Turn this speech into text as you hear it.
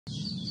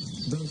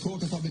The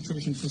Court of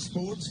Arbitration for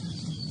Sport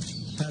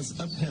has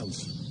upheld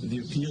the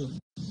appeal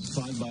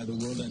filed by the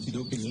World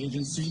Anti-Doping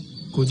Agency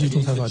国际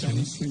仲裁法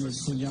庭 swimmer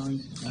Sun Yang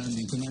and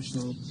the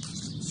International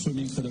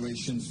Swimming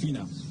Federation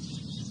 (FINA).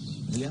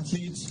 The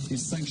athlete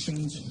is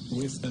sanctioned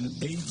with an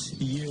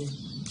 8-year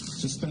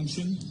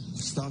suspension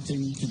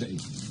starting today.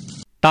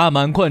 大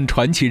满贯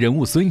传奇人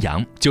物孙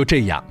杨就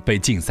这样被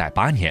禁赛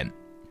8年。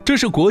这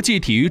是国际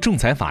体育仲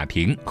裁法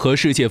庭和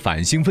世界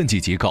反兴奋剂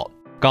机构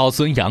告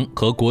孙杨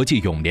和国际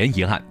泳联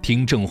一案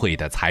听证会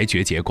的裁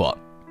决结果。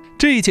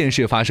这件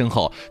事发生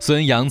后，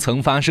孙杨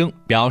曾发声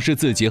表示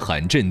自己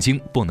很震惊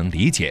不能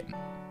理解。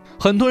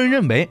很多人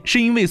认为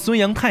是因为孙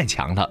杨太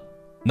强了。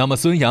那么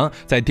孙杨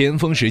在巅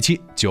峰时期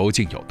究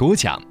竟有多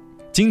强？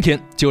今天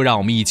就让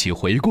我们一起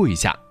回顾一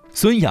下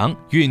孙杨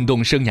运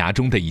动生涯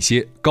中的一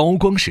些高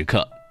光时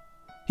刻。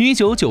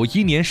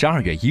1991年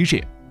12月1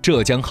日，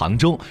浙江杭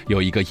州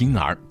有一个婴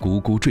儿咕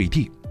咕坠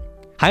地，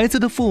孩子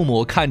的父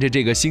母看着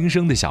这个新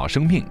生的小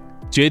生命，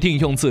决定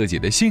用自己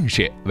的姓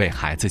氏为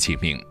孩子起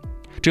名，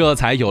这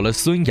才有了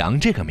孙杨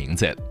这个名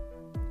字。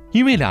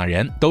因为两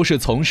人都是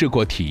从事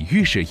过体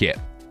育事业，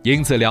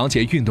因此了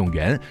解运动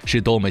员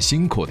是多么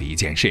辛苦的一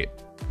件事，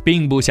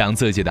并不想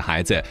自己的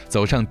孩子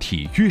走上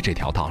体育这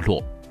条道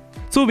路。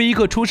作为一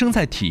个出生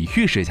在体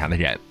育世家的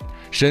人，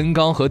身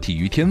高和体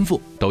育天赋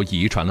都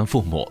遗传了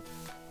父母。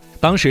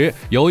当时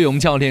游泳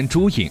教练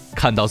朱颖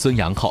看到孙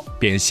杨后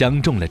便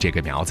相中了这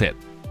个苗子，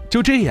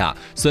就这样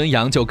孙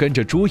杨就跟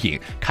着朱颖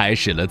开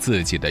始了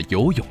自己的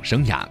游泳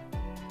生涯。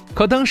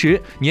可当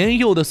时年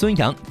幼的孙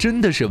杨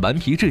真的是顽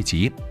皮至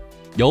极，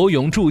游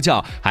泳助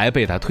教还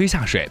被他推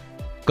下水，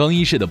更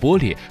衣室的玻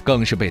璃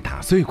更是被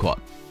打碎过。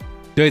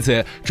对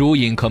此朱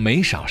颖可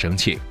没少生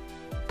气。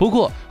不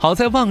过好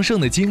在旺盛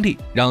的精力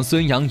让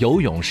孙杨游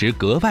泳时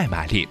格外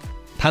卖力，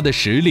他的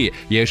实力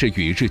也是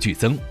与日俱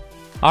增。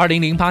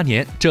2008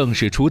年正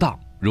式出道，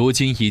如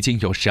今已经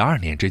有12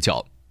年之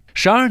久。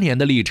12年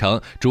的历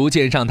程逐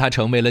渐让他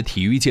成为了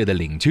体育界的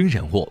领军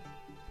人物。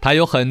他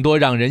有很多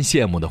让人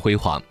羡慕的辉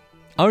煌，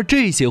而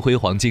这些辉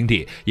煌经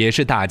历也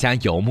是大家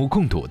有目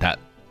共睹的。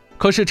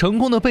可是成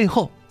功的背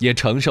后也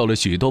承受了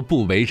许多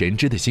不为人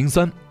知的辛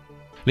酸。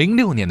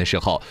06年的时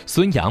候，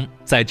孙杨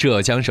在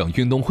浙江省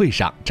运动会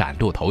上崭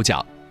露头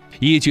角，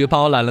一举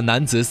包揽了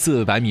男子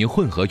400米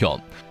混合泳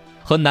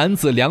和男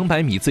子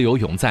200米自由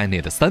泳在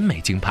内的3枚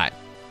金牌。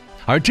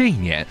而这一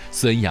年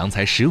孙杨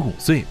才15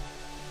岁，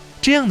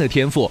这样的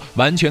天赋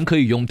完全可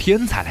以用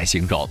天才来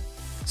形容。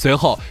随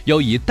后又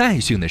以代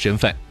训的身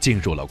份进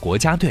入了国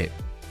家队，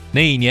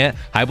那一年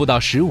还不到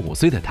15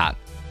岁的他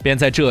便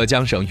在浙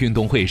江省运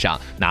动会上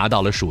拿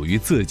到了属于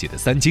自己的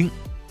3金，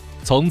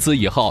从此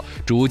以后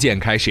逐渐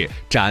开始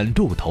崭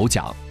露头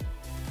角。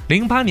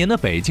08年的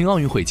北京奥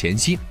运会前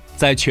夕，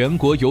在全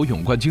国游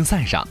泳冠军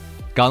赛上，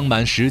刚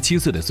满17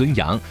岁的孙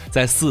杨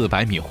在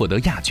400米获得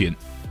亚军。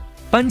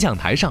颁奖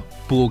台上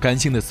不甘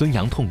心的孙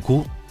杨痛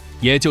哭，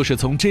也就是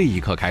从这一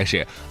刻开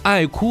始，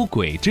爱哭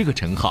鬼这个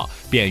称号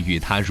便与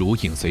他如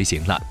影随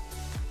形了。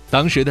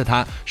当时的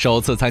他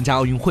首次参加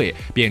奥运会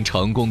便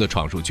成功的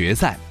闯入决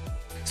赛，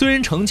虽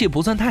然成绩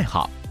不算太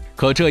好，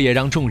可这也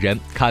让众人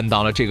看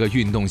到了这个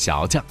运动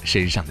小将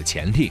身上的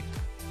潜力。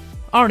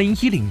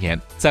2010年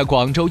在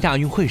广州亚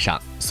运会上，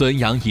孙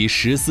杨以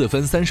14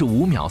分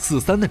35秒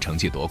43的成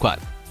绩夺冠，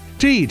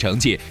这一成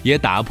绩也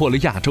打破了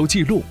亚洲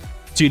纪录，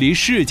距离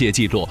世界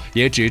纪录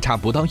也只差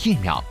不到1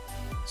秒。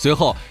随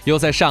后又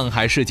在上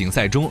海世锦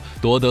赛中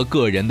夺得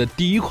个人的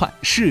第1块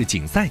世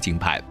锦赛金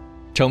牌，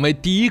成为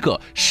第1个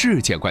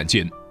世界冠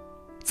军。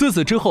自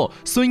此之后，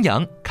孙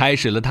杨开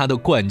始了他的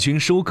冠军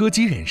收割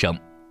机人生。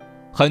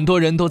很多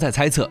人都在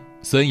猜测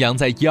孙杨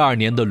在12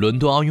年的伦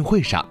敦奥运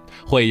会上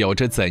会有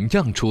着怎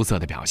样出色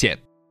的表现。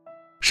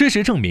事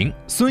实证明，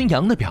孙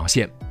杨的表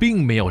现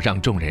并没有让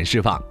众人失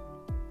望。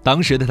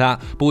当时的他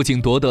不仅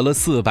夺得了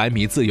400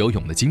米自由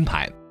泳的金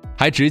牌，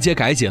还直接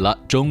改写了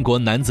中国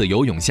男子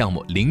游泳项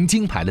目0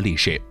金牌的历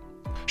史，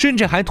甚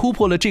至还突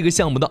破了这个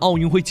项目的奥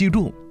运会纪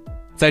录。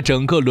在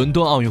整个伦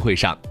敦奥运会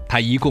上，他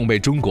一共为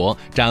中国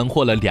斩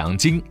获了2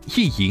金、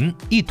1银、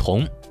1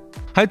铜，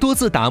还多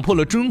次打破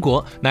了中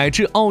国乃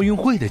至奥运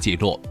会的纪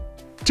录。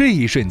这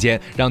一瞬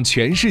间让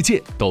全世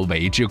界都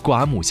为之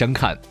刮目相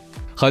看，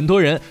很多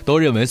人都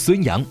认为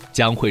孙杨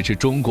将会是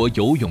中国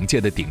游泳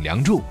界的顶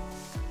梁柱。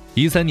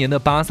13年的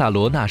巴塞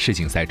罗那世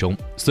锦赛中，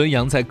孙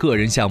杨在个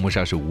人项目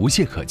上是无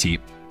懈可击。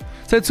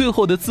在最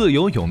后的自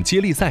由泳接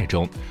力赛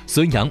中，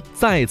孙杨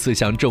再次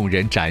向众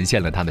人展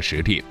现了他的实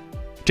力。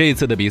这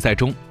次的比赛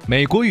中，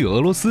美国与俄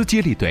罗斯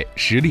接力队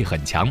实力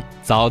很强，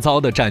早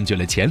早地占据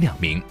了前2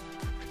名。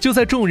就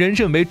在众人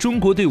认为中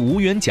国队无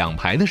缘奖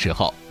牌的时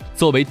候，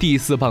作为第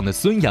4棒的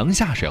孙杨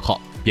下水后，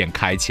便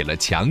开启了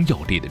强有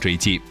力的追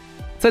击。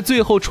在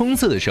最后冲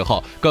刺的时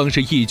候，更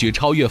是一举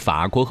超越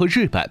法国和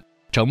日本，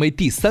成为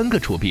第3个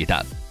出币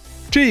的。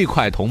这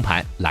块铜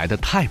牌来得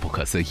太不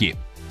可思议。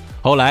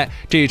后来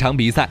这场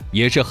比赛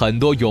也是很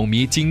多泳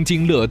迷津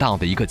津乐道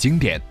的一个经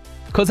典。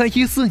可在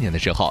14年的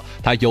时候，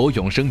他游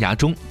泳生涯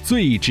中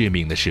最致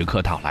命的时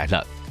刻到来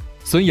了。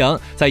孙杨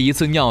在一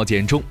次尿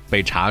检中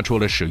被查出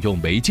了使用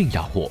违禁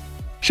药物，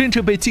甚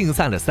至被禁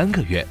赛了3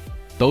个月。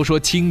都说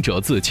清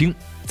者自清，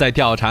在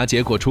调查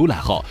结果出来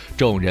后，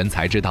众人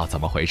才知道怎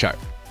么回事。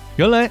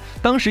原来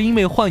当时因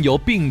为患有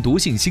病毒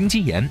性心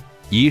肌炎，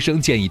医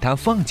生建议他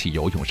放弃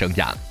游泳生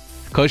涯，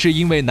可是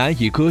因为难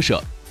以割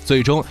舍，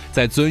最终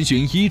在遵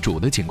循医嘱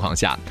的情况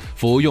下，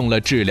服用了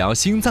治疗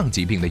心脏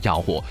疾病的药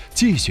物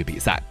继续比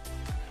赛。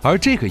而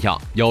这个药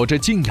有着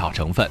禁药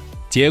成分，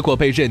结果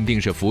被认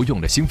定是服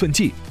用了兴奋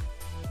剂。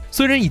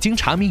虽然已经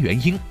查明原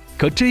因，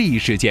可这一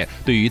事件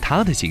对于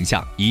他的形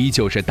象依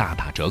旧是大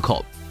打折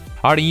扣。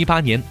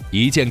2018年，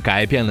一件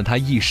改变了他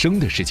一生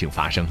的事情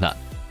发生了。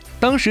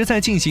当时在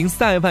进行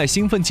赛外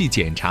兴奋剂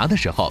检查的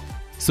时候，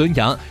孙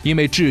杨因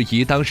为质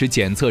疑当时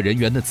检测人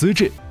员的资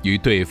质，与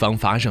对方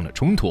发生了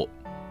冲突。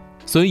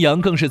孙杨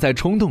更是在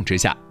冲动之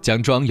下，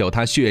将装有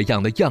他血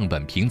样的样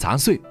本瓶砸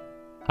碎。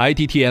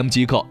ITTM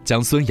机构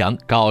将孙杨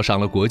告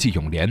上了国际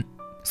泳联。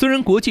虽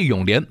然国际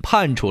泳联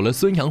判处了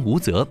孙杨无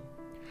责，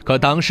可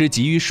当时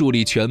急于树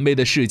立权威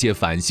的世界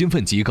反兴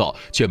奋机构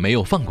却没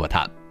有放过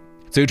他，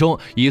最终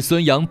以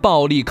孙杨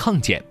暴力抗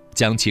检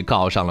将其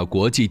告上了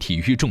国际体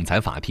育仲裁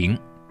法庭。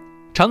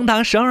长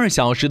达12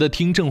小时的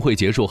听证会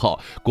结束后，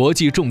国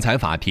际仲裁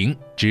法庭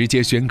直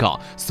接宣告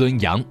孙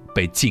杨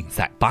被禁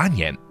赛8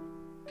年。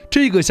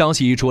这个消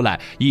息一出来，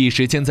一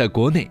时间在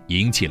国内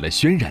引起了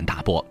轩然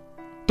大波。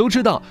都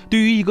知道，对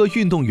于一个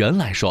运动员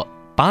来说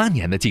，8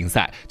年的禁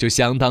赛就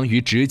相当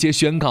于直接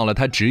宣告了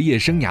他职业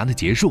生涯的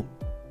结束。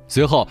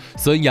随后，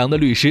孙杨的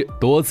律师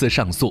多次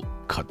上诉，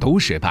可都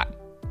失败。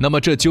那么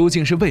这究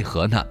竟是为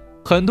何呢？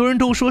很多人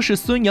都说是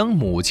孙杨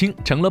母亲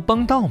成了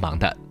帮倒忙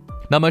的。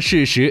那么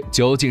事实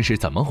究竟是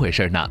怎么回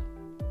事呢？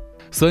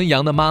孙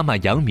杨的妈妈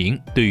杨明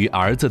对于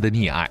儿子的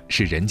溺爱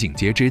是人尽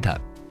皆知的，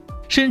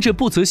甚至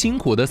不辞辛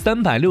苦的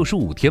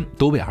365天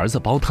都为儿子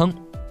煲汤。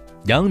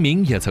杨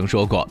明也曾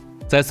说过，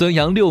在孙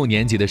杨6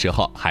年级的时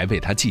候还为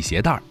他系鞋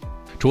带。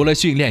除了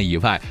训练以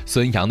外，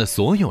孙杨的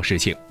所有事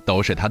情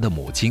都是他的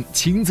母亲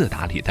亲自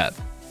打理的。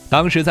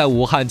当时在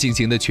武汉进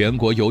行的全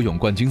国游泳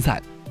冠军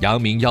赛，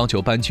杨明要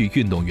求搬去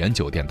运动员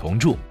酒店同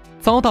住，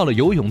遭到了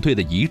游泳队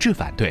的一致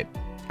反对。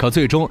可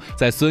最终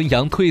在孙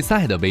杨退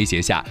赛的威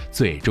胁下，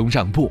最终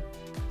让步。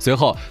随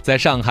后在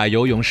上海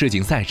游泳世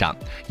锦赛上，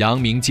杨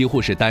明几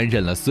乎是担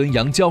任了孙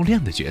杨教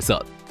练的角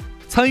色，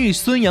参与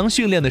孙杨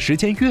训练的时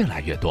间越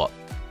来越多。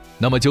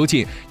那么究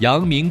竟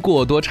杨明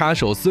过多插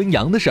手孙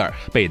杨的事儿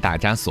被大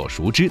家所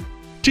熟知，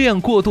这样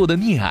过度的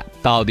溺爱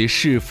到底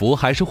是福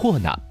还是祸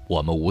呢？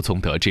我们无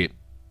从得知。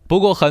不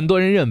过很多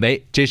人认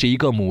为这是一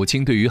个母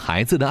亲对于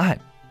孩子的爱，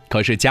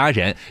可是家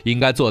人应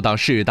该做到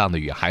适当的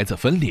与孩子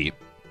分离。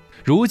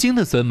如今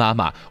的孙妈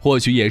妈或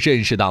许也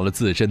认识到了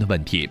自身的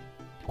问题，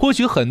或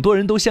许很多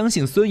人都相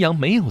信孙杨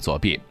没有作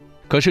弊，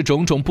可是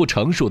种种不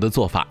成熟的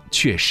做法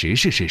确实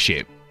是事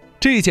实。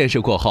这件事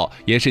过后，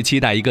也是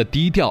期待一个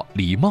低调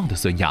礼貌的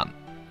孙杨，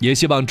也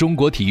希望中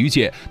国体育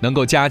界能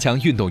够加强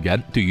运动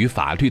员对于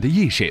法律的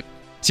意识，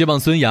希望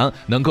孙杨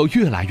能够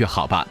越来越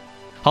好吧。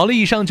好了，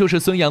以上就是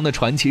孙杨的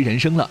传奇人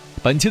生了。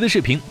本期的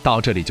视频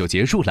到这里就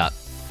结束了。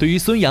对于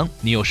孙杨，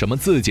你有什么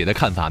自己的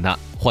看法呢？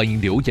欢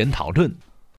迎留言讨论。